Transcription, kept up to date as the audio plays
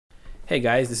Hey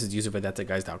guys, this is Yousef at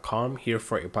DataVac.com here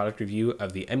for a product review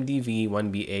of the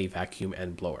MDV-1BA vacuum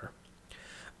and blower.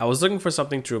 I was looking for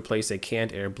something to replace a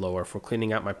canned air blower for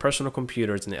cleaning out my personal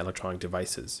computers and electronic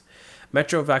devices.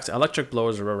 MetroVac's electric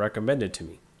blowers were recommended to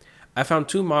me. I found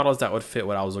two models that would fit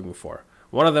what I was looking for.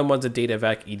 One of them was the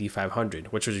DataVac ED500,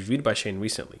 which was reviewed by Shane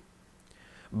recently.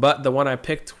 But the one I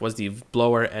picked was the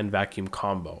blower and vacuum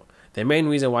combo. The main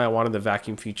reason why I wanted the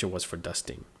vacuum feature was for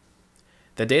dusting.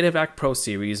 The DataVac Pro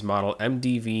Series model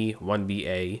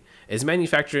MDV-1BA is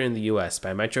manufactured in the US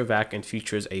by MetroVac and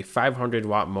features a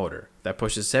 500-watt motor that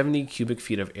pushes 70 cubic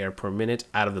feet of air per minute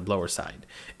out of the blower side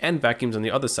and vacuums on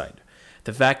the other side.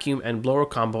 The vacuum and blower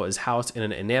combo is housed in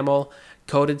an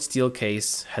enamel-coated steel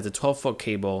case, has a 12-foot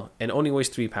cable, and only weighs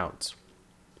 3 pounds.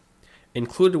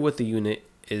 Included with the unit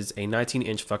is a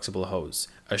 19-inch flexible hose,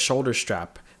 a shoulder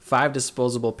strap, 5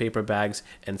 disposable paper bags,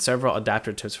 and several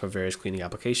adapter tips for various cleaning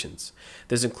applications.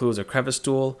 This includes a crevice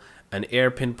tool, an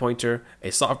air pinpointer,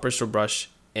 a soft bristle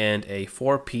brush, and a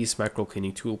 4-piece micro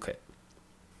cleaning toolkit.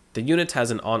 The unit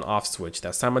has an on-off switch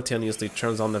that simultaneously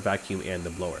turns on the vacuum and the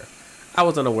blower. I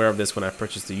was unaware of this when I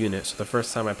purchased the unit, so the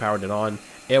first time I powered it on,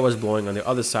 air was blowing on the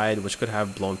other side, which could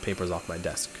have blown papers off my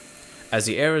desk. As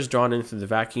the air is drawn in through the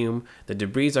vacuum, the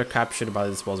debris are captured by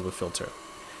the disposable filter.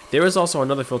 There is also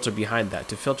another filter behind that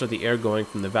to filter the air going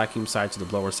from the vacuum side to the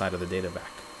blower side of the DataVac.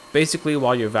 Basically,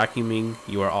 while you're vacuuming,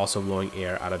 you are also blowing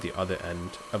air out of the other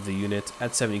end of the unit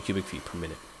at 70 cubic feet per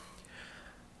minute.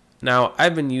 Now,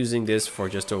 I've been using this for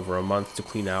just over a month to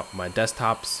clean out my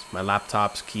desktops, my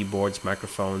laptops, keyboards,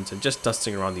 microphones, and just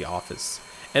dusting around the office.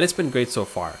 And it's been great so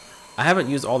far. I haven't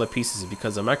used all the pieces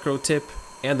because the micro tip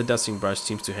and the dusting brush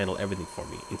seems to handle everything for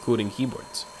me, including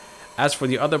keyboards. As for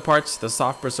the other parts, the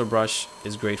soft bristle brush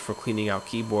is great for cleaning out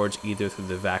keyboards either through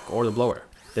the vac or the blower.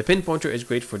 The pinpointer is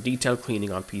great for detailed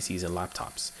cleaning on PCs and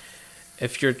laptops.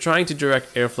 If you're trying to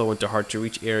direct airflow into hard to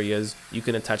reach areas, you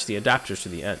can attach the adapters to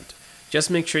the end.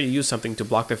 Just make sure you use something to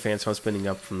block the fans from spinning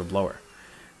up from the blower.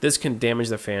 This can damage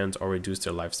the fans or reduce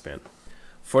their lifespan.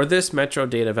 For this Metro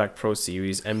DataVac Pro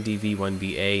Series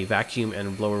MDV-1BA vacuum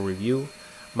and blower review,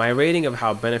 my rating of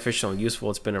how beneficial and useful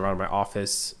it's been around my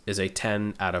office is a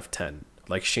 10 out of 10,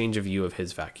 like Shane's review of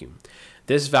his vacuum.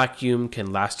 This vacuum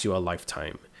can last you a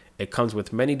lifetime. It comes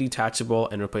with many detachable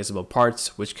and replaceable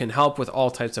parts, which can help with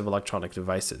all types of electronic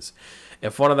devices.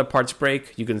 If one of the parts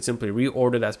break, you can simply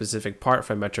reorder that specific part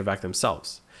from MetroVac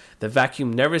themselves. The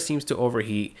vacuum never seems to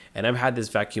overheat, and I've had this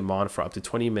vacuum on for up to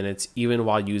 20 minutes even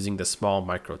while using the small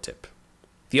micro tip.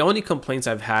 The only complaints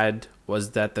I've had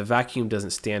was that the vacuum doesn't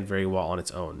stand very well on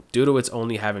its own, due to its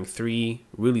only having 3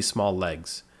 really small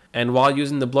legs. And while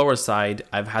using the blower side,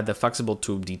 I've had the flexible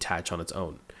tube detach on its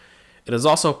own. It is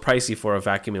also pricey for a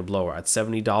vacuum and blower at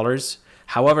 $70.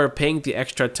 However, paying the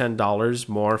extra $10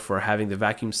 more for having the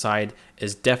vacuum side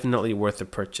is definitely worth the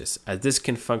purchase, as this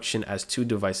can function as 2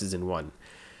 devices in one.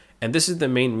 And this is the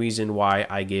main reason why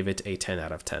I gave it a 10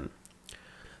 out of 10.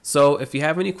 So if you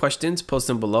have any questions, post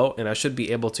them below and I should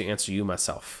be able to answer you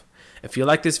myself. If you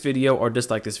like this video or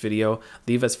dislike this video,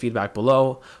 leave us feedback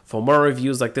below. For more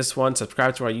reviews like this one,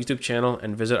 subscribe to our YouTube channel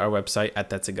and visit our website at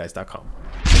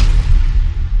thatsaguys.com.